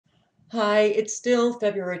Hi, it's still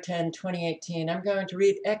February 10, 2018. I'm going to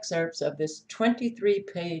read excerpts of this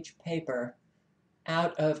 23-page paper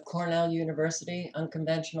out of Cornell University,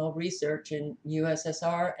 Unconventional Research in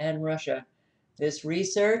USSR and Russia. This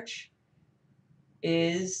research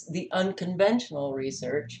is the unconventional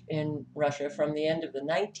research in Russia from the end of the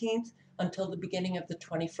 19th until the beginning of the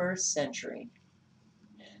 21st century.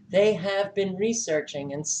 They have been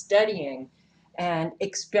researching and studying and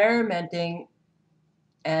experimenting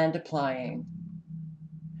and applying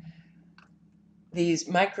these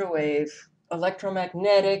microwave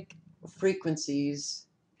electromagnetic frequencies.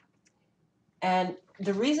 And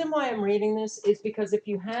the reason why I'm reading this is because if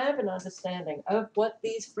you have an understanding of what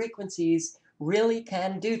these frequencies really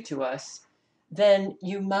can do to us, then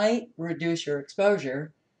you might reduce your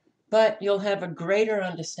exposure, but you'll have a greater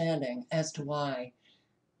understanding as to why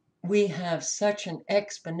we have such an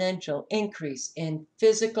exponential increase in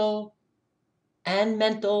physical and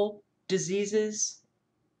mental diseases,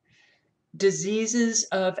 diseases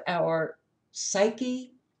of our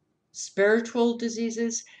psyche, spiritual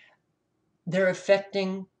diseases. They're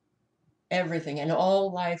affecting everything and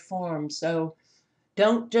all life forms. So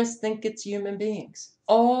don't just think it's human beings.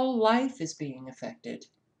 All life is being affected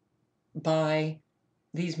by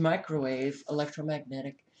these microwave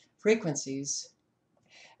electromagnetic frequencies.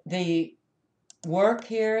 The work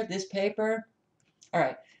here, this paper, all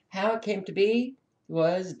right, how it came to be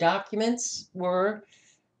was documents were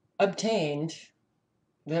obtained,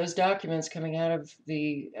 those documents coming out of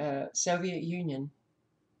the Soviet Union.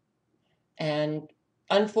 And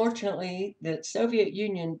unfortunately, the Soviet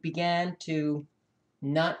Union began to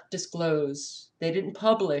not disclose, they didn't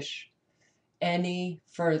publish any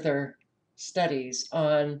further studies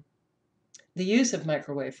on the use of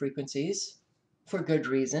microwave frequencies for good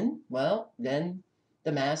reason. Well, then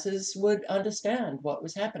the masses would understand what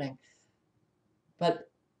was happening. But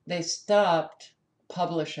they stopped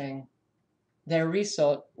publishing their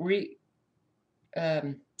results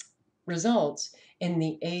in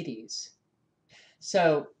the 80s.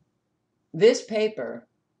 So this paper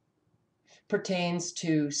pertains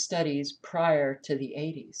to studies prior to the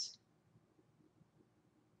 80s.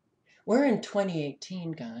 We're in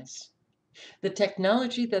 2018, guys. The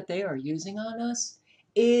technology that they are using on us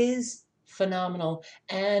is phenomenal.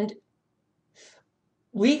 And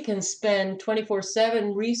we can spend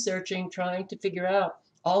 24/7 researching, trying to figure out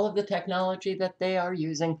all of the technology that they are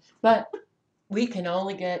using. But we can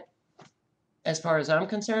only get, as far as I'm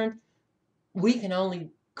concerned, we can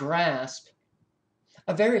only grasp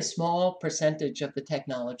a very small percentage of the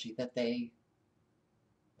technology that they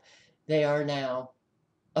are now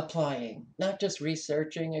applying, not just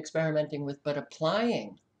researching, experimenting with, but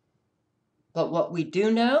applying. But what we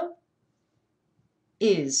do know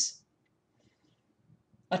is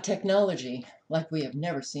a technology like we have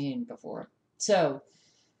never seen before. So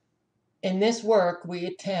in this work, we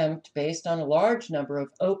attempt, based on a large number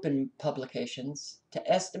of open publications, to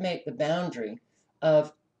estimate the boundary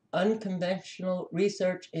of unconventional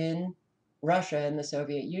research in Russia and the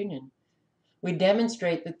Soviet Union. We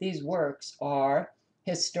demonstrate that these works are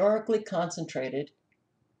historically concentrated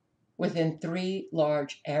within three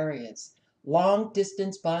large areas: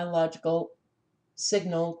 long-distance biological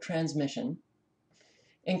signal transmission,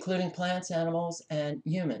 including plants, animals, and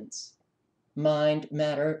humans;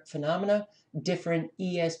 mind-matter phenomena, different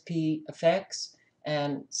ESP effects,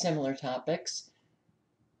 and similar topics;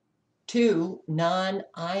 two,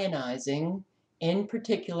 non-ionizing, in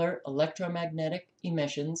particular electromagnetic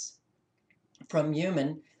emissions from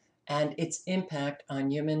human and its impact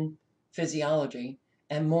on human physiology,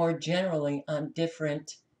 and more generally on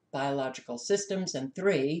different biological systems; and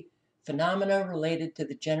three, phenomena related to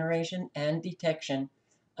the generation and detection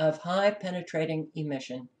of high penetrating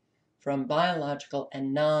emission from biological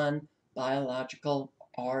and non-biological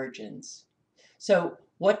origins. So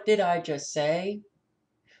what did I just say?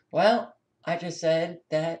 Well, I just said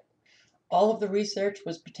that all of the research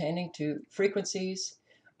was pertaining to frequencies,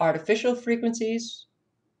 artificial frequencies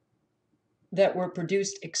that were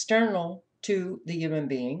produced external to the human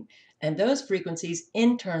being, and those frequencies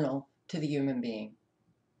internal to the human being.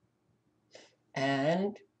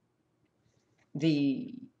 And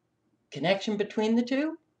the connection between the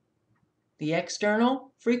two, the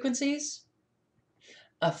external frequencies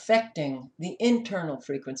affecting the internal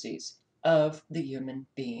frequencies of the human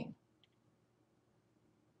being.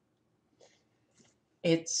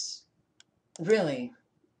 It's really,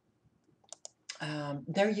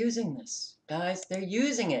 they're using this, guys, they're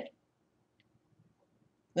using it.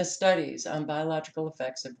 The studies on biological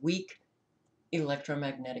effects of weak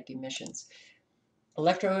electromagnetic emissions.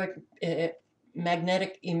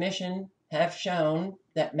 Electromagnetic emission have shown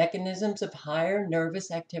that mechanisms of higher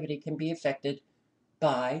nervous activity can be affected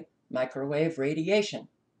by microwave radiation.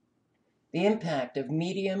 The impact of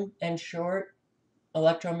medium and short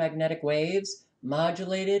electromagnetic waves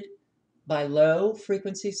modulated by low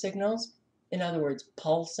frequency signals, in other words,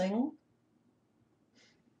 pulsing,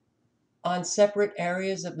 on separate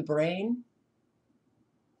areas of the brain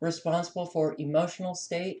responsible for emotional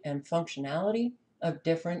state and functionality of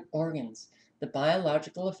different organs. The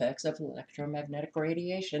biological effects of electromagnetic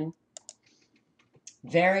radiation.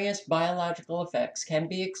 Various biological effects can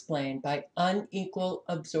be explained by unequal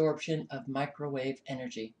absorption of microwave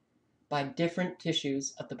energy by different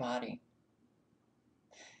tissues of the body.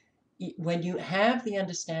 When you have the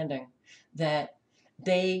understanding that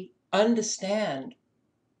they understand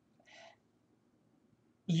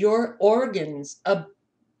your organs'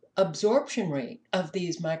 absorption rate of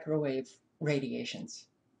these microwave radiations,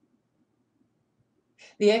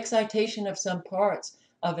 the excitation of some parts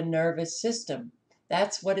of a nervous system,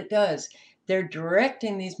 that's what it does. They're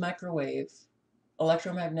directing these microwave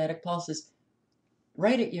electromagnetic pulses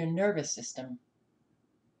right at your nervous system.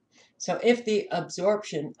 So if the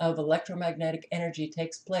absorption of electromagnetic energy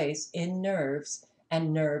takes place in nerves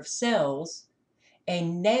and nerve cells, a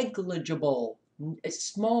negligible,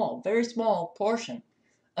 small, very small portion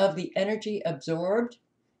of the energy absorbed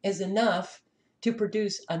is enough to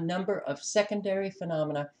produce a number of secondary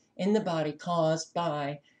phenomena in the body caused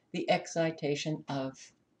by the excitation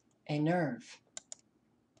of a nerve.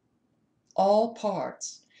 All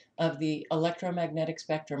parts of the electromagnetic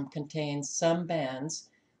spectrum contain some bands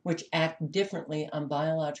which act differently on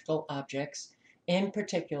biological objects, in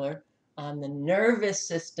particular on the nervous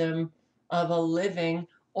system of a living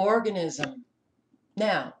organism.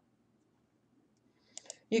 Now,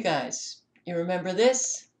 you guys, you remember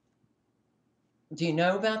this? Do you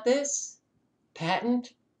know about this?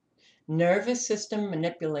 Patent nervous system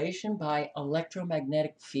manipulation by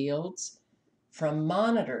electromagnetic fields from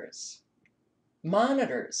monitors.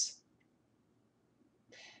 Monitors.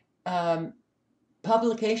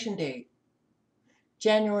 Publication date,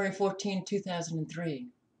 January 14, 2003.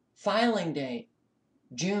 Filing date,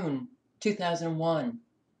 June 2001.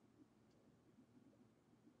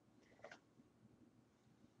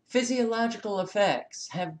 Physiological effects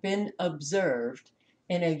have been observed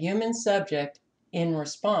in a human subject in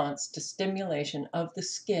response to stimulation of the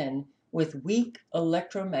skin with weak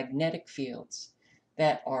electromagnetic fields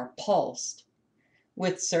that are pulsed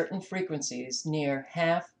with certain frequencies near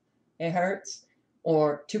half a hertz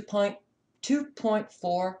or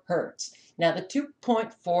 2.4 hertz. Now, the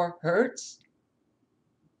 2.4 hertz,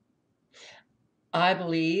 I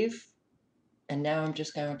believe, and now I'm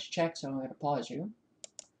just going to check, so I'm going to pause you.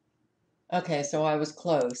 Okay, so I was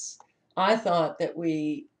close. I thought that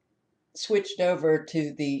we switched over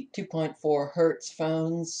to the 2.4 hertz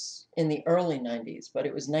phones in the early 90s, but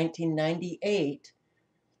it was 1998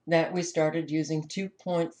 that we started using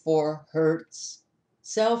 2.4 hertz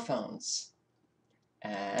cell phones.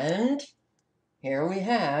 And here we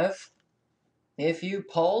have, if you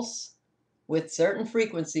pulse with certain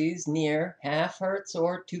frequencies near half hertz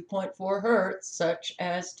or 2.4 hertz, such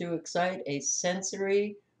as to excite a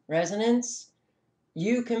sensory resonance,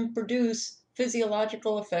 you can produce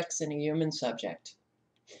physiological effects in a human subject.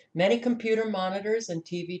 Many computer monitors and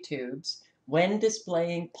TV tubes, when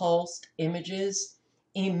displaying pulsed images,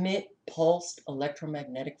 emit pulsed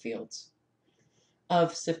electromagnetic fields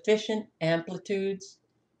of sufficient amplitudes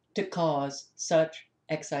to cause such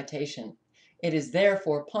excitation. It is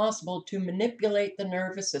therefore possible to manipulate the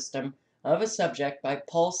nervous system of a subject by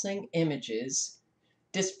pulsing images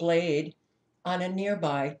displayed on a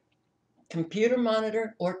nearby computer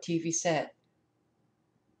monitor or TV set.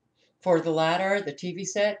 For the latter, the TV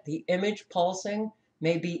set, the image pulsing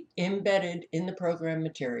may be embedded in the program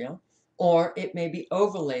material, or it may be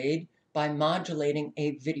overlaid by modulating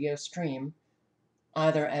a video stream,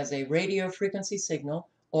 either as a radio frequency signal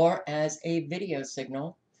or as a video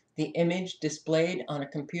signal. The image displayed on a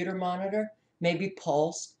computer monitor may be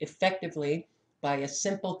pulsed effectively by a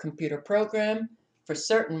simple computer program. For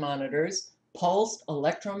certain monitors, pulsed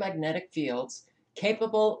electromagnetic fields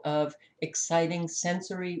capable of exciting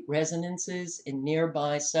sensory resonances in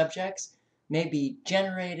nearby subjects may be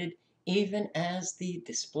generated even as the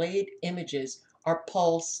displayed images are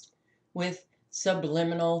pulsed with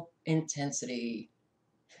subliminal intensity.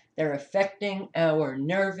 They're affecting our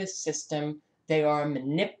nervous system. They are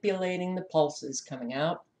manipulating the pulses coming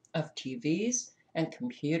out of TVs and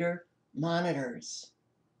computer monitors.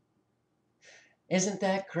 Isn't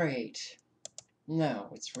that great? No,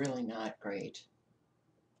 it's really not great.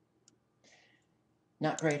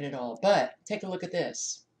 Not great at all. But take a look at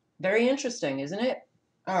this. Very interesting, isn't it?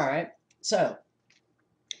 All right. So,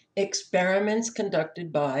 experiments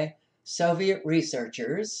conducted by Soviet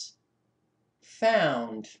researchers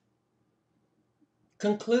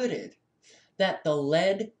concluded that the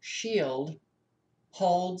lead shield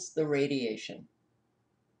holds the radiation.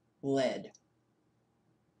 Lead.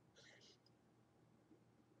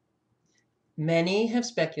 Many have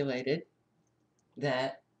speculated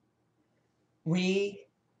that we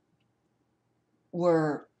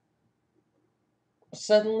were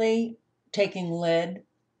suddenly taking lead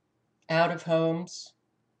out of homes,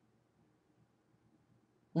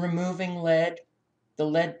 removing lead. The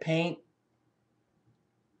lead paint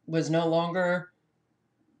was no longer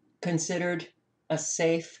considered a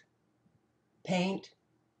safe paint.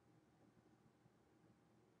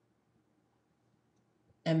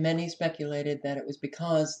 And many speculated that it was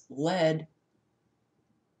because lead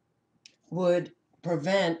would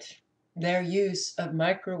prevent their use of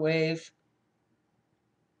microwave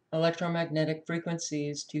electromagnetic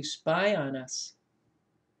frequencies to spy on us,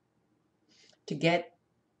 to get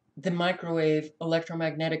the microwave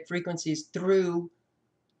electromagnetic frequencies through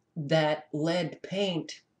that lead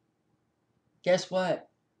paint. Guess what?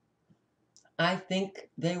 I think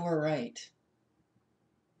they were right.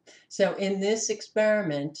 So in this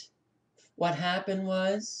experiment, what happened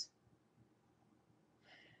was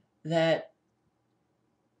that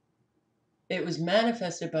it was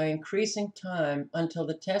manifested by increasing time until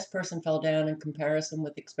the test person fell down in comparison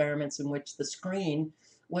with experiments in which the screen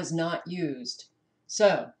was not used.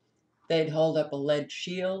 So they'd hold up a lead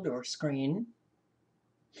shield or screen,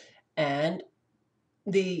 and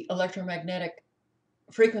the electromagnetic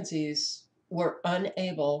frequencies were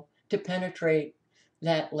unable to penetrate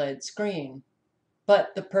that lead screen.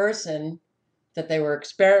 But the person that they were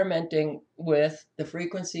experimenting with, the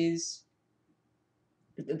frequencies,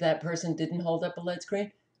 that person didn't hold up a lead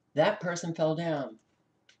screen, that person fell down.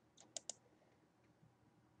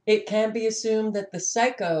 It can be assumed that the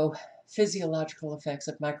psychophysiological effects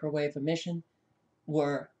of microwave emission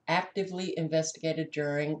were actively investigated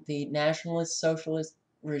during the Nationalist Socialist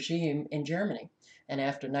regime in Germany. And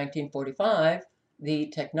after 1945, the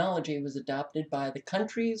technology was adopted by the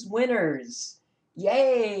country's winners.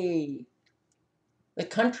 Yay! The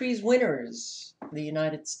country's winners, the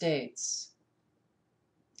United States.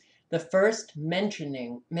 The first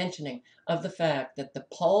mentioning of the fact that the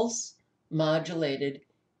pulse modulated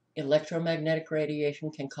electromagnetic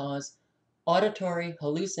radiation can cause auditory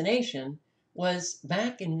hallucination was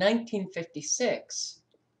back in 1956.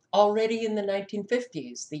 Already in the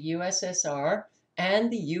 1950s, the USSR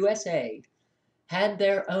and the USA had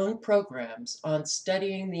their own programs on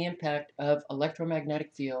studying the impact of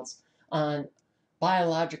electromagnetic fields on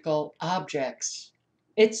biological objects.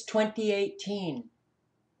 It's 2018.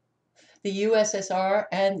 The USSR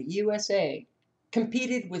and the USA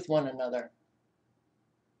competed with one another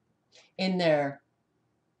in their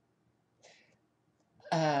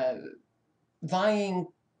vying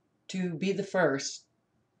to be the first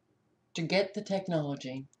to get the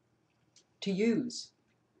technology to use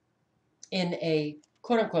in a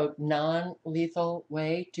quote unquote non-lethal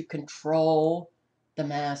way to control the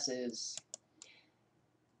masses.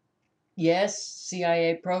 Yes,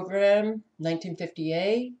 CIA program,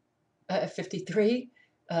 1958, 53.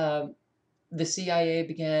 The CIA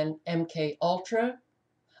began MK Ultra.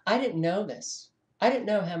 I didn't know this. I didn't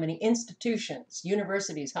know how many institutions,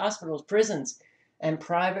 universities, hospitals, prisons, and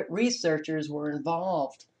private researchers were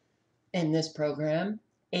involved in this program.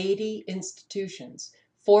 80 institutions,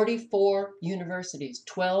 44 universities,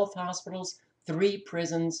 12 hospitals, 3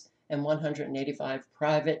 prisons, and 185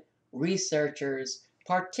 private researchers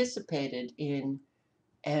participated in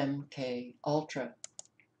MK Ultra.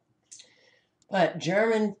 But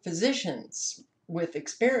German physicians with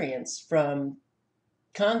experience from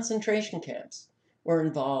concentration camps were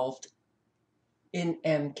involved in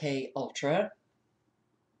MK Ultra.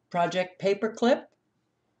 Project Paperclip,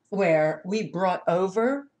 where we brought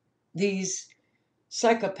over these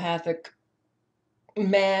psychopathic,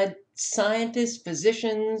 mad scientists,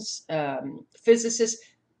 physicians, physicists.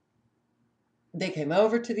 They came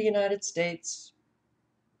over to the United States.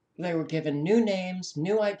 They were given new names,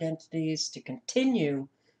 new identities to continue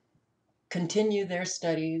their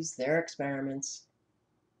studies, their experiments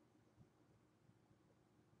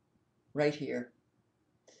right here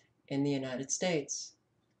in the United States.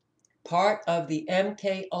 Part of the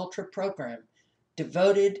MK Ultra program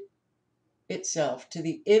devoted itself to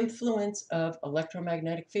the influence of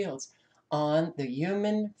electromagnetic fields on the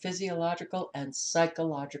human physiological and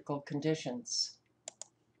psychological conditions.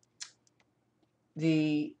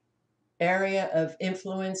 The area of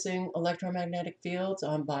influencing electromagnetic fields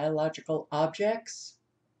on biological objects,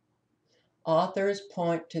 authors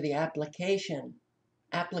point to the application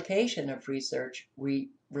of research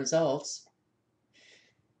results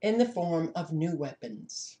in the form of new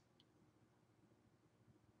weapons.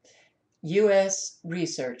 U.S.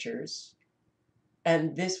 researchers,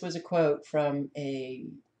 and this was a quote from I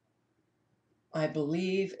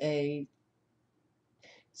believe a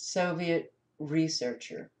Soviet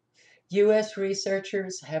researcher. U.S.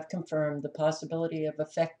 researchers have confirmed the possibility of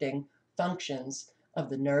affecting functions of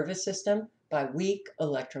the nervous system by weak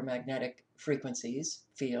electromagnetic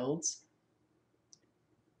fields.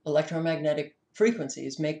 Electromagnetic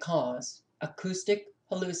frequencies may cause acoustic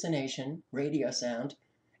hallucination, radio sound,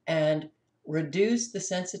 and reduce the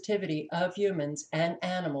sensitivity of humans and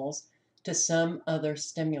animals to some other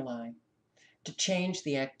stimuli, to change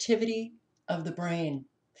the activity of the brain,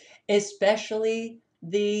 especially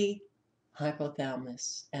the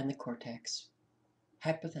hypothalamus and the cortex.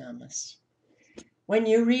 Hypothalamus. When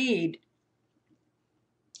you read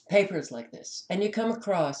papers like this and you come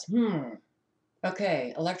across,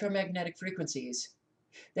 okay, electromagnetic frequencies,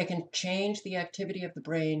 they can change the activity of the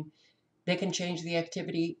brain. They can change the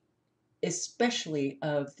activity, especially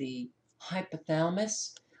of the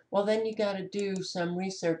hypothalamus. Well, then you got to do some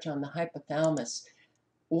research on the hypothalamus.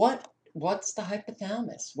 What's the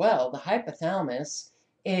hypothalamus? Well, the hypothalamus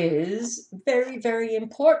is very, very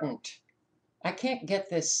important. I can't get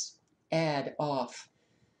this ad off.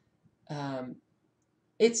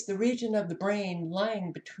 It's the region of the brain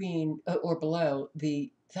lying between or below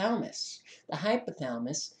the thalamus. The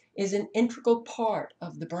hypothalamus is an integral part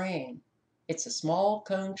of the brain. It's a small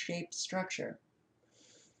cone-shaped structure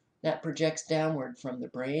that projects downward from the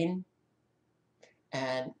brain,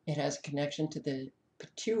 and it has a connection to the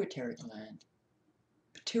pituitary gland.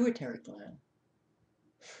 Pituitary gland.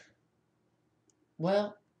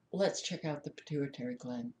 Well, let's check out the pituitary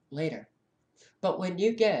gland later. But when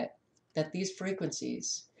you get that these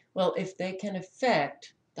frequencies, well, if they can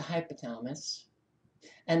affect the hypothalamus,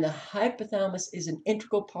 and the hypothalamus is an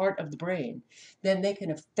integral part of the brain, then they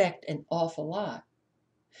can affect an awful lot.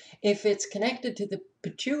 If it's connected to the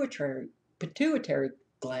pituitary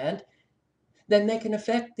gland, then they can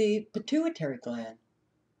affect the pituitary gland.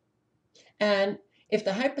 And if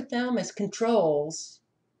the hypothalamus controls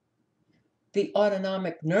the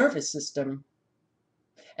autonomic nervous system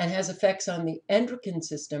and has effects on the endocrine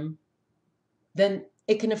system, then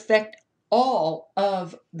it can affect all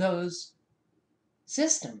of those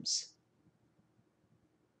systems.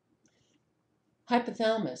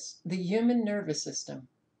 Hypothalamus, the human nervous system.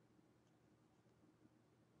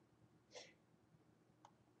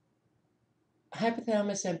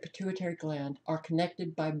 Hypothalamus and pituitary gland are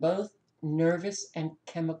connected by both nervous and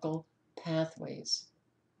chemical pathways,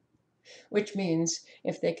 which means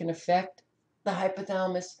if they can affect the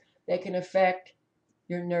hypothalamus, they can affect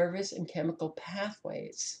your nervous and chemical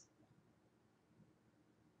pathways.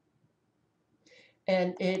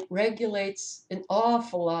 And it regulates an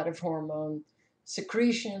awful lot of hormone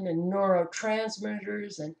secretion and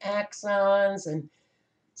neurotransmitters and axons and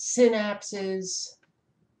synapses,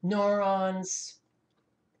 neurons.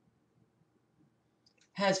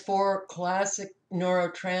 Has 4 classic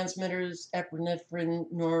neurotransmitters: epinephrine,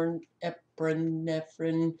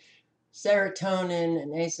 norepinephrine, serotonin,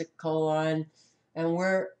 and acetylcholine. And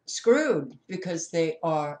we're screwed because they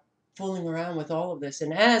are fooling around with all of this.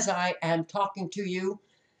 And as I am talking to you,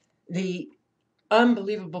 the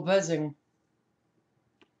unbelievable buzzing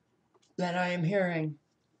that I am hearing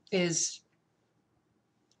is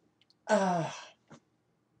not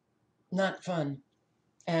fun.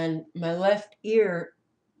 And my left ear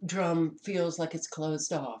drum feels like it's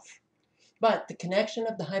closed off. But the connection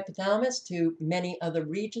of the hypothalamus to many other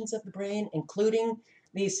regions of the brain, including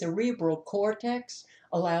the cerebral cortex,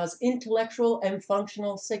 allows intellectual and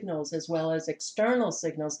functional signals as well as external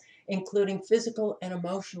signals, including physical and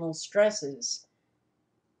emotional stresses,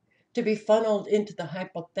 to be funneled into the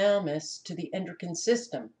hypothalamus to the endocrine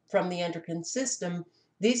system. From the endocrine system,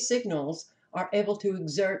 these signals are able to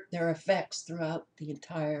exert their effects throughout the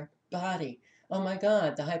entire body. Oh my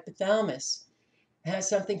God, the hypothalamus has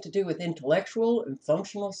something to do with intellectual and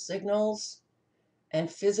functional signals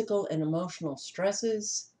and physical and emotional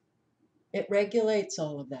stresses. It regulates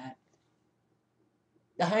all of that.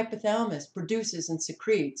 The hypothalamus produces and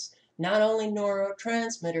secretes not only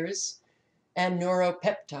neurotransmitters and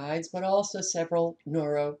neuropeptides, but also several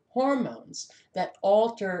neurohormones that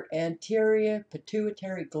alter anterior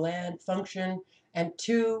pituitary gland function, and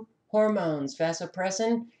 2 hormones,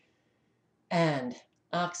 vasopressin and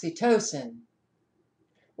oxytocin.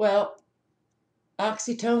 Well,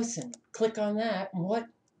 oxytocin click on that. And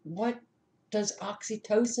what does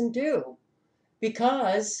oxytocin do?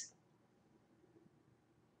 Because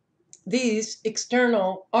these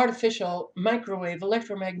external artificial microwave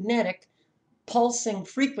electromagnetic pulsing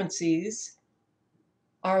frequencies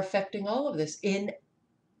are affecting all of this in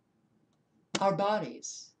our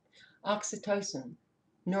bodies. Oxytocin,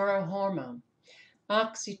 neurohormone.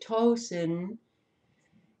 Oxytocin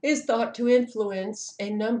is thought to influence a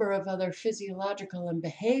number of other physiological and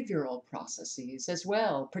behavioral processes as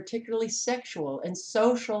well, particularly sexual and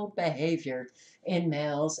social behavior in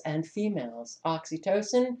males and females.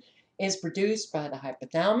 Oxytocin is produced by the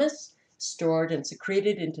hypothalamus, stored and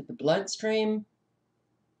secreted into the bloodstream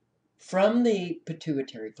from the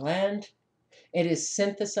pituitary gland. It is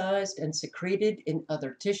synthesized and secreted in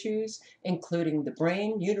other tissues, including the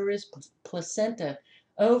brain, uterus, placenta,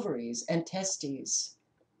 ovaries, and testes.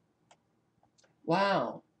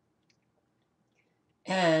 Wow.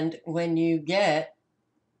 And when you get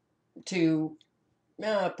to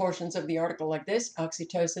portions of the article like this,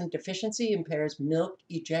 oxytocin deficiency impairs milk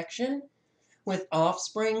ejection, with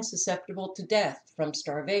offspring susceptible to death from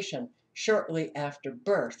starvation shortly after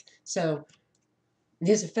birth. So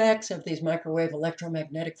these effects of these microwave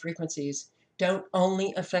electromagnetic frequencies don't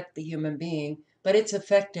only affect the human being, but it's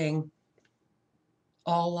affecting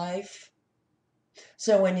all life.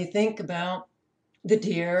 So when you think about the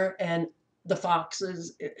deer and the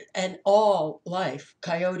foxes and all life,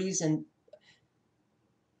 coyotes, and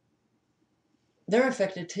they're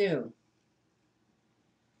affected too.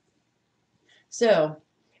 So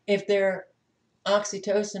if they're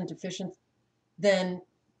oxytocin deficient, then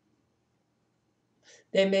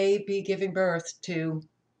they may be giving birth to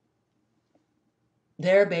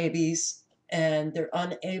their babies and they're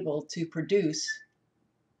unable to produce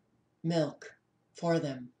milk for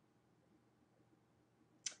them.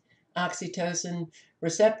 Oxytocin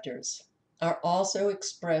receptors are also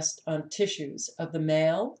expressed on tissues of the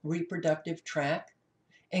male reproductive tract,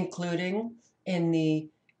 including in the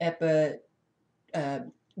epididymis,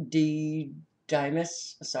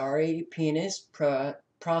 penis,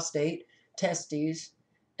 prostate, testes,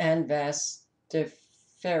 and vas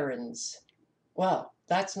deferens. Well,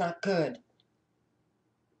 that's not good.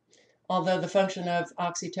 Although the function of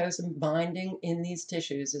oxytocin binding in these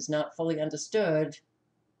tissues is not fully understood,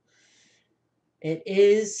 it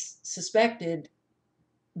is suspected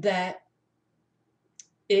that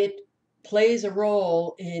it plays a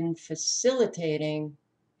role in facilitating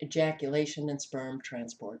ejaculation and sperm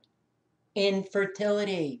transport.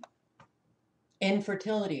 Infertility.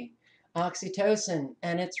 Infertility. Oxytocin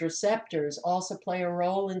and its receptors also play a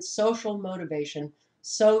role in social motivation,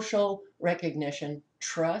 social recognition,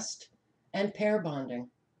 trust, and pair bonding,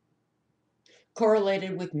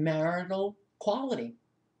 correlated with marital quality.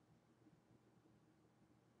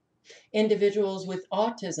 Individuals with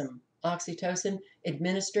autism, oxytocin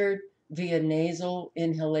administered via nasal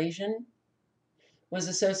inhalation was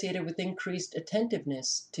associated with increased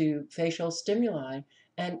attentiveness to facial stimuli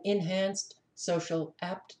and enhanced social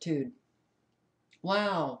aptitude.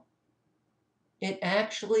 Wow, it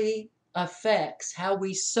actually affects how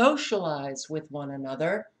we socialize with one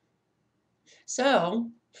another.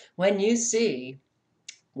 So, when you see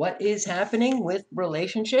what is happening with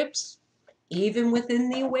relationships, even within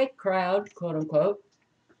the awake crowd, quote unquote,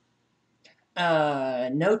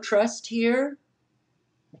 no trust here,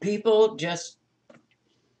 people just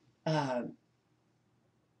uh,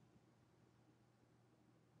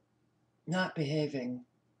 not behaving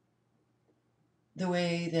the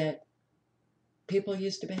way that people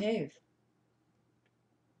used to behave.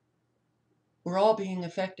 We're all being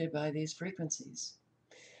affected by these frequencies.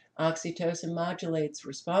 Oxytocin modulates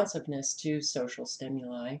responsiveness to social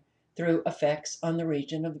stimuli through effects on the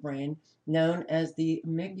region of the brain known as the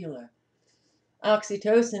amygdala.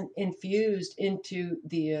 Oxytocin infused into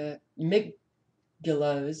the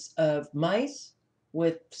amygdalas of mice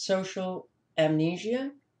with social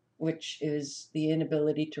amnesia, which is the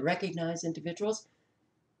inability to recognize individuals,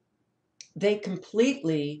 they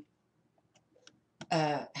completely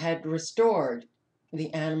had restored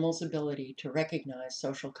the animal's ability to recognize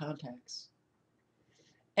social contacts.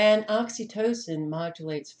 And oxytocin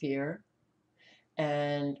modulates fear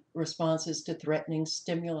and responses to threatening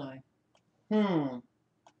stimuli.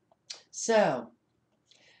 So,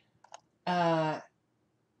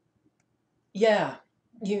 yeah,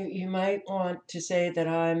 you might want to say that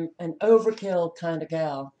I'm an overkill kind of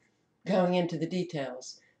gal going into the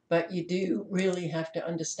details, but you do really have to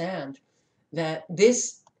understand that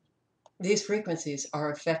these frequencies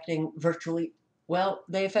are affecting virtually, well,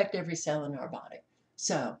 they affect every cell in our body.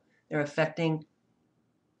 So they're affecting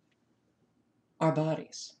our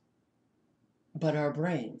bodies. but our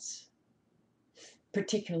brains,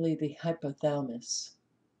 particularly the hypothalamus,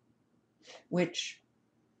 which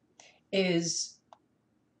is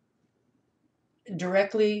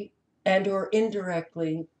directly and or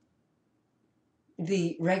indirectly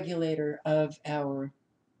the regulator of our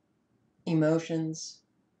emotions.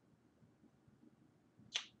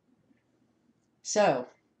 So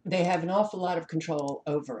they have an awful lot of control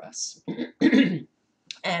over us.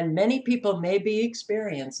 And many people may be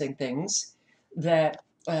experiencing things that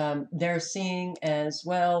they're seeing as,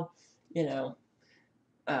 well, you know,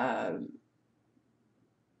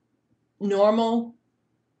 normal.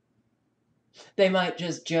 They might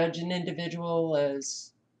just judge an individual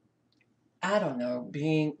as, I don't know,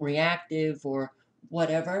 being reactive or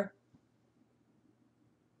whatever,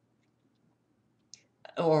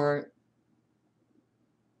 or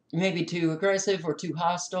maybe too aggressive or too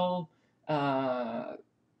hostile,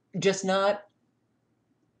 just not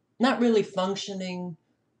really functioning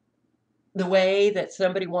the way that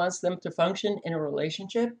somebody wants them to function in a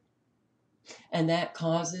relationship. And that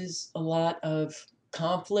causes a lot of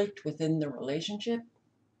conflict within the relationship.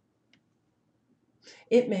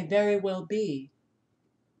 It may very well be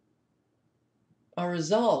a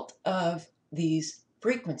result of these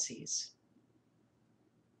frequencies,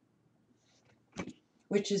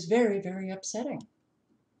 which is very, very upsetting.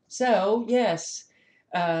 So, yes,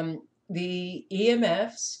 the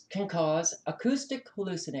EMFs can cause acoustic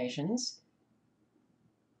hallucinations,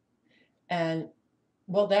 and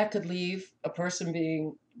well, that could leave a person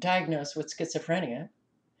being diagnosed with schizophrenia.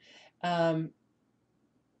 Um,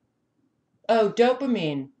 oh,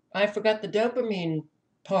 dopamine. I forgot the dopamine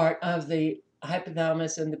part of the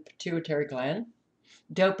hypothalamus and the pituitary gland.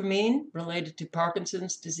 Dopamine related to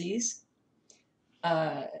Parkinson's disease.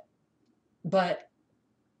 But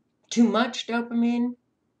too much dopamine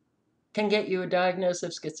can get you a diagnosis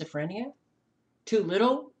of schizophrenia. Too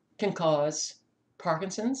little can cause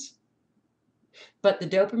Parkinson's. But the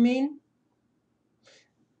dopamine,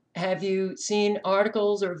 have you seen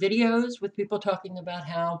articles or videos with people talking about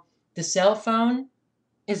how the cell phone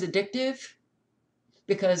is addictive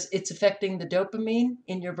because it's affecting the dopamine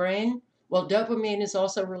in your brain? Well, dopamine is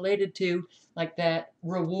also related to like that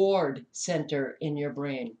reward center in your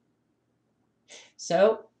brain.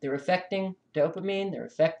 So they're affecting dopamine, they're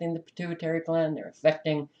affecting the pituitary gland, they're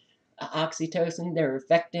affecting oxytocin, they're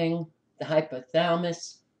affecting the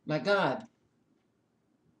hypothalamus. My God.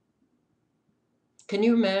 Can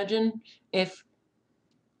you imagine if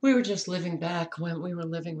we were just living back when we were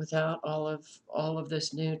living without all of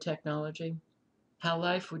this new technology? How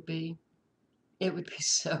life would be. It would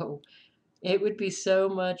be so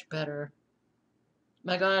much better.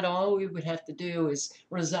 My God, all we would have to do is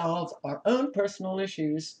resolve our own personal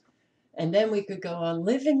issues, and then we could go on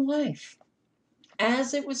living life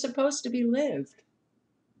as it was supposed to be lived.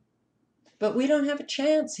 But we don't have a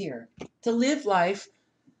chance here to live life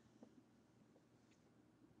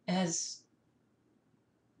as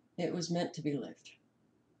it was meant to be lived.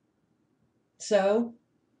 So,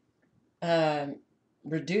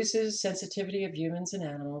 reduces sensitivity of humans and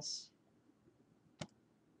animals.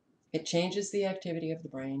 It changes the activity of the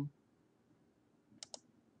brain.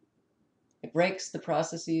 It breaks the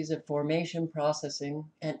processes of formation, processing,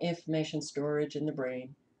 and information storage in the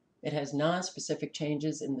brain. It has non-specific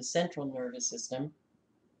changes in the central nervous system.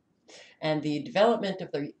 And the development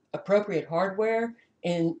of the appropriate hardware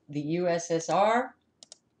in the USSR,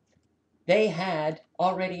 they had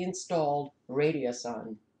already installed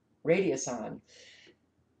Radiosonde,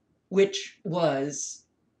 which was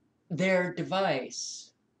their device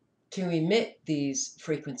to emit these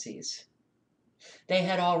frequencies. They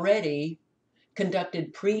had already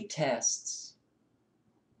conducted pre-tests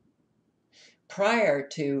prior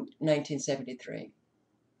to 1973,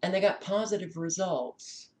 and they got positive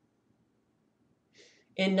results.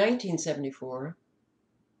 In 1974,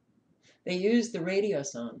 they used the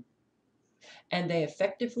Radiosonde, and they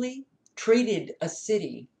effectively treated a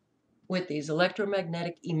city with these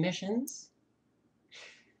electromagnetic emissions,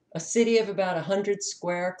 a city of about 100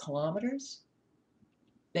 square kilometers.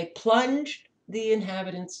 They plunged the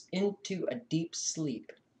inhabitants into a deep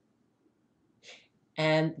sleep.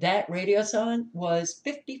 And that Radiosonde was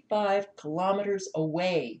 55 kilometers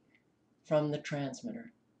away from the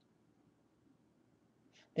transmitter.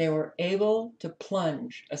 They were able to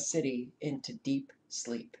plunge a city into deep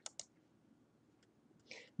sleep.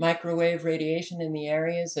 Microwave radiation in the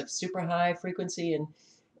areas of super high frequency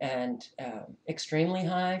and extremely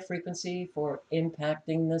high frequency for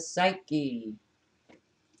impacting the psyche.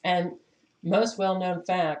 And most well-known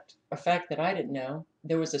fact, a fact that I didn't know,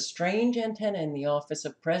 there was a strange antenna in the office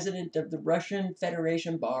of President of the Russian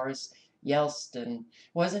Federation Boris Yelston.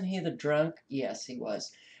 Wasn't he the drunk? Yes, he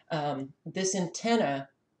was. This antenna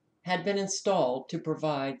had been installed to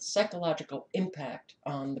provide psychological impact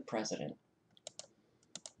on the president.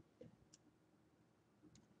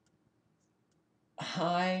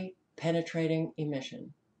 High penetrating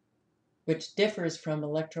emission, which differs from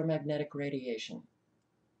electromagnetic radiation.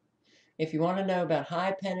 If you want to know about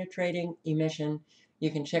high penetrating emission,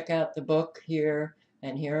 you can check out the book here,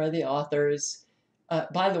 and here are the authors.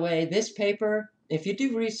 By the way, this paper, if you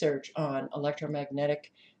do research on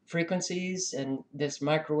electromagnetic frequencies and this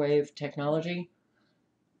microwave technology,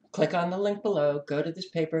 click on the link below, go to this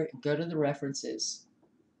paper, and go to the references.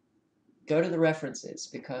 Go to the references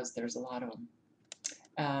because there's a lot of them.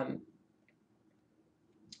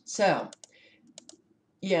 So,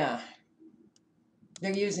 yeah,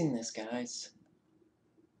 they're using this, guys.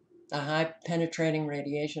 A high penetrating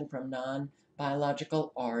radiation from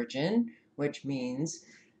non-biological origin, which means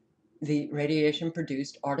the radiation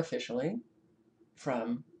produced artificially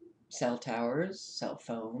from cell towers, cell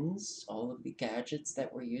phones, all of the gadgets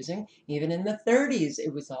that we're using. Even in the 30s,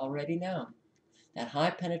 it was already known that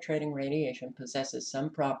high penetrating radiation possesses some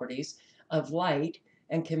properties of light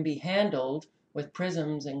and can be handled with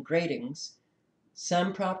prisms and gratings.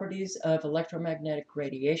 Some properties of electromagnetic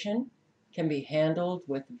radiation can be handled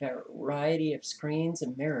with a variety of screens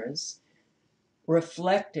and mirrors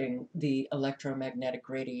reflecting the electromagnetic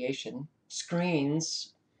radiation.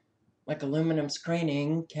 Screens, like aluminum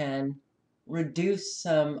screening, can reduce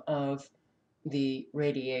some of the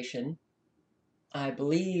radiation. I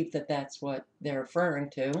believe that that's what they're referring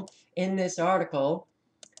to. In this article,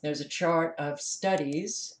 there's a chart of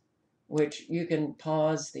studies, which you can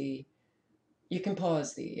pause the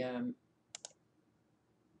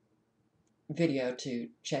video to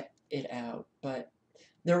check it out. But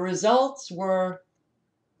the results were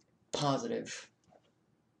positive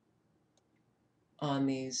on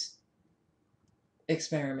these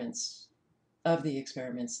experiments, of the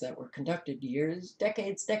experiments that were conducted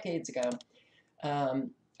decades ago.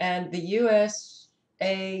 And the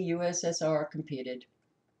USA, USSR competed.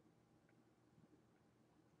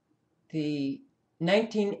 The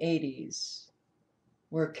 1980s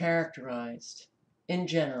were characterized, in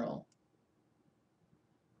general,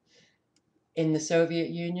 in the Soviet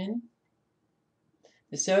Union.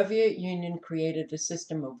 The Soviet Union created a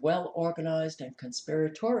system of well-organized and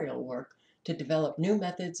conspiratorial work to develop new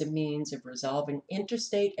methods and means of resolving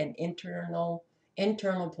interstate and internal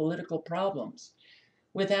political problems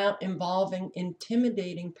without involving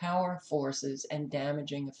intimidating power forces and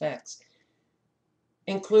damaging effects,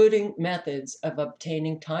 including methods of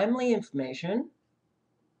obtaining timely information,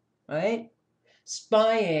 right?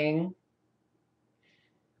 Spying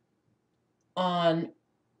on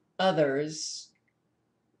others,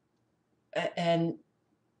 and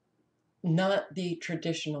not the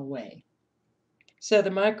traditional way. So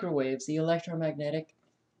the microwaves, the electromagnetic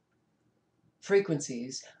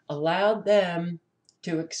frequencies, allowed them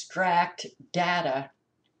to extract data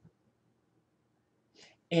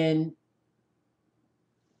in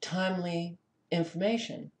timely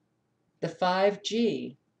information. The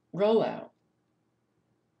 5G rollout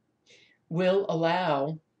will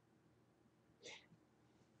allow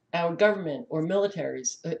our government or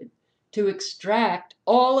militaries to extract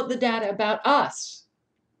all of the data about us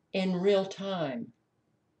in real time.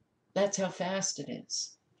 That's how fast it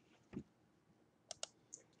is.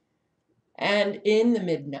 And in the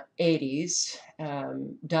mid-80s,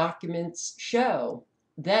 documents show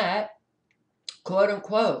that, quote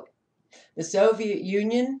unquote, the Soviet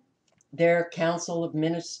Union, their Council of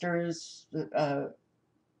Ministers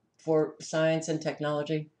for Science and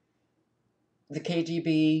Technology, the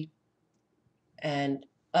KGB, and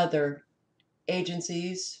other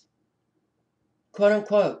agencies, quote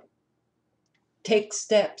unquote, take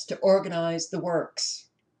steps to organize the works,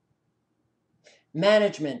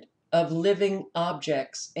 management of living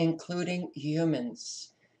objects, including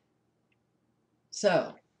humans.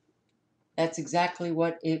 So that's exactly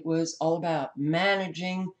what it was all about,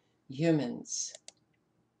 managing humans.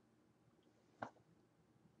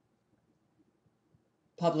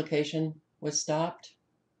 Publication was stopped,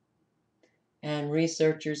 and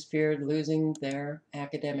researchers feared losing their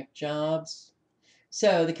academic jobs.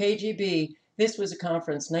 So the KGB, this was a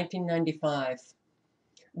conference, 1995.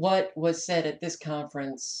 What was said at this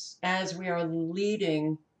conference, as we are the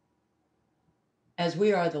leading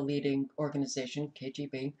organization,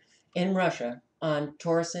 KGB, in Russia on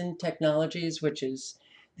Torsen Technologies, which is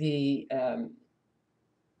the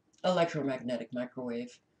electromagnetic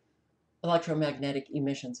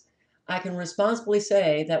emissions. I can responsibly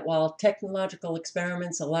say that while technological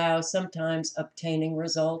experiments allow sometimes obtaining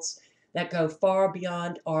results, that go far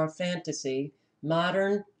beyond our fantasy.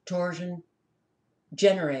 Modern torsion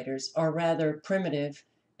generators are rather primitive,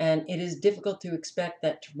 and it is difficult to expect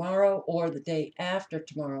that tomorrow or the day after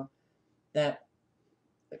tomorrow that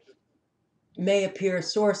may appear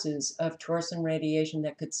sources of torsion radiation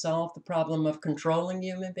that could solve the problem of controlling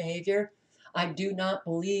human behavior. I do not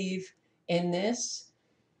believe in this,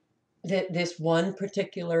 that this one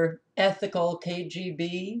particular ethical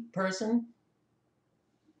KGB person.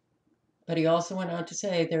 But he also went on to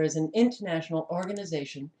say there is an international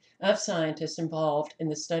organization of scientists involved in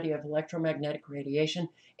the study of electromagnetic radiation,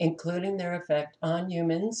 including their effect on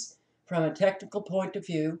humans. From a technical point of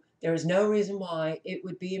view, there is no reason why it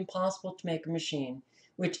would be impossible to make a machine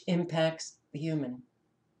which impacts the human.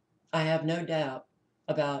 I have no doubt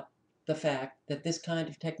about the fact that this kind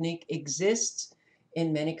of technique exists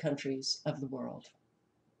in many countries of the world.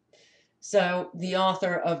 So the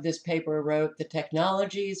author of this paper wrote, the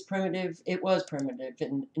technology is primitive. It was primitive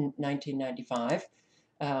in 1995.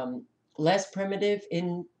 Less primitive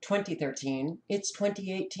in 2013. It's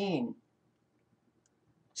 2018.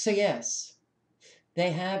 So yes,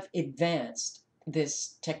 they have advanced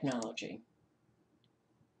this technology.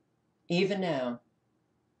 Even now,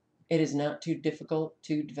 it is not too difficult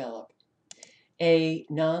to develop a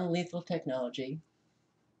non-lethal technology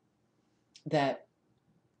that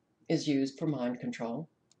is used for mind control,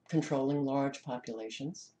 controlling large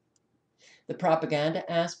populations. The propaganda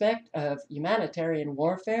aspect of humanitarian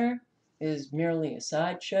warfare is merely a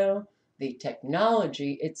sideshow. The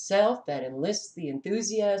technology itself that enlists the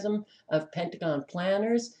enthusiasm of Pentagon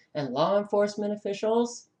planners and law enforcement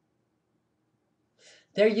officials,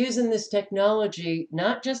 they're using this technology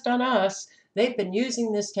not just on us, they've been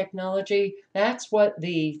using this technology. That's what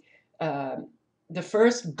the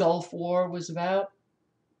first Gulf War was about.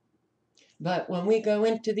 But when we go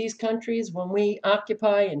into these countries, when we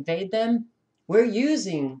occupy, invade them, we're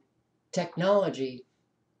using technology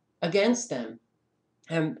against them.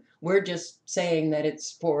 And we're just saying that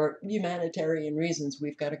it's for humanitarian reasons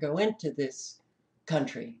we've got to go into this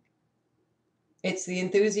country. It's the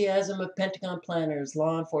enthusiasm of Pentagon planners,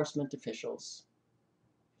 law enforcement officials.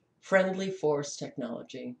 Friendly force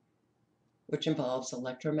technology, which involves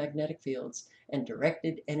electromagnetic fields and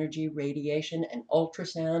directed energy radiation and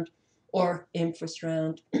ultrasound or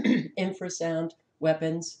infrasound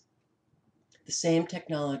weapons. The same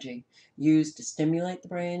technology used to stimulate the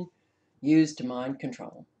brain, used to mind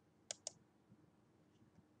control.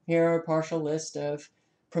 Here are a partial list of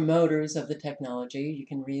promoters of the technology. You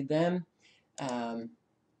can read them. The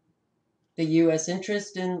U.S.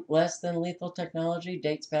 interest in less than lethal technology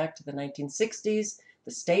dates back to the 1960s.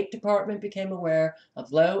 The State Department became aware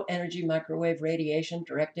of low energy microwave radiation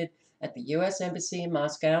directed at the U.S. Embassy in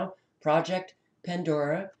Moscow, Project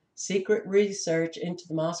Pandora. Secret research into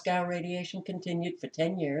the Moscow radiation continued for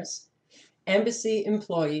 10 years. Embassy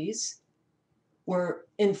employees were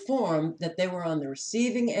informed that they were on the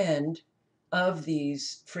receiving end of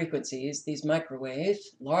these frequencies, these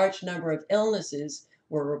microwaves. Large number of illnesses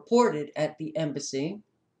were reported at the embassy.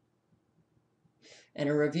 And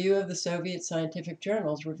a review of the Soviet scientific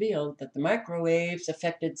journals revealed that the microwaves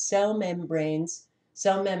affected cell membranes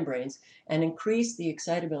and increased the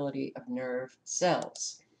excitability of nerve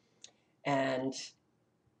cells. And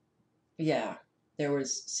yeah, there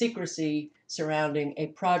was secrecy surrounding a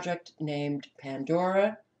project named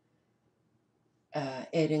Pandora.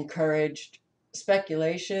 It encouraged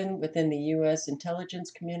speculation within the U.S.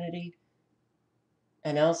 intelligence community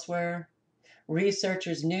and elsewhere.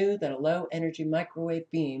 Researchers knew that a low-energy microwave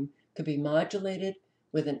beam could be modulated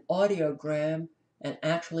with an audiogram and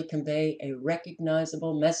actually convey a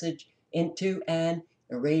recognizable message into an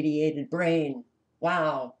irradiated brain.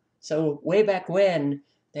 Wow. So way back when,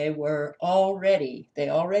 they already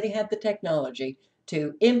had the technology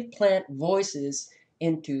to implant voices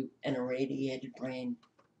into an irradiated brain.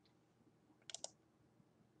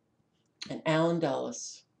 And Allen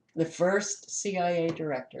Dulles, the first CIA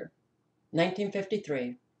director,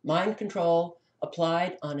 1953, mind control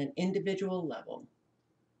applied on an individual level.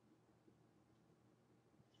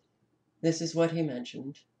 This is what he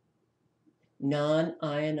mentioned.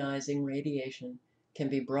 Non-ionizing radiation can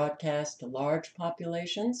be broadcast to large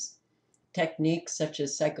populations. Techniques such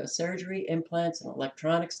as psychosurgery, implants, and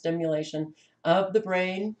electronic stimulation of the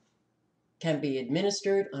brain can be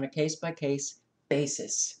administered on a case-by-case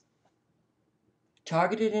basis.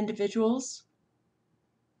 Targeted individuals?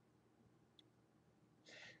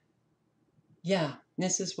 Yeah,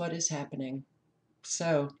 this is what is happening.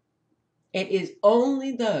 So, it is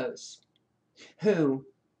only those who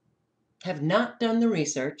have not done the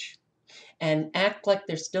research and act like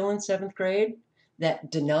they're still in 7th grade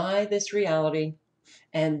that deny this reality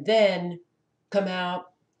and then come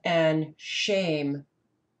out and shame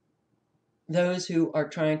those who are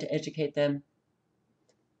trying to educate them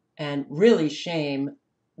and really shame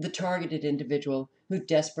the targeted individual who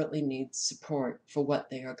desperately needs support for what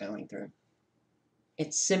they are going through.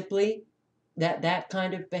 It's simply that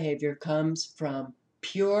kind of behavior comes from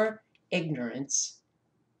pure ignorance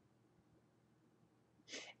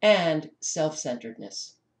and self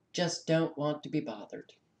centeredness. Just don't want to be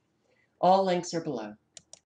bothered. All links are below.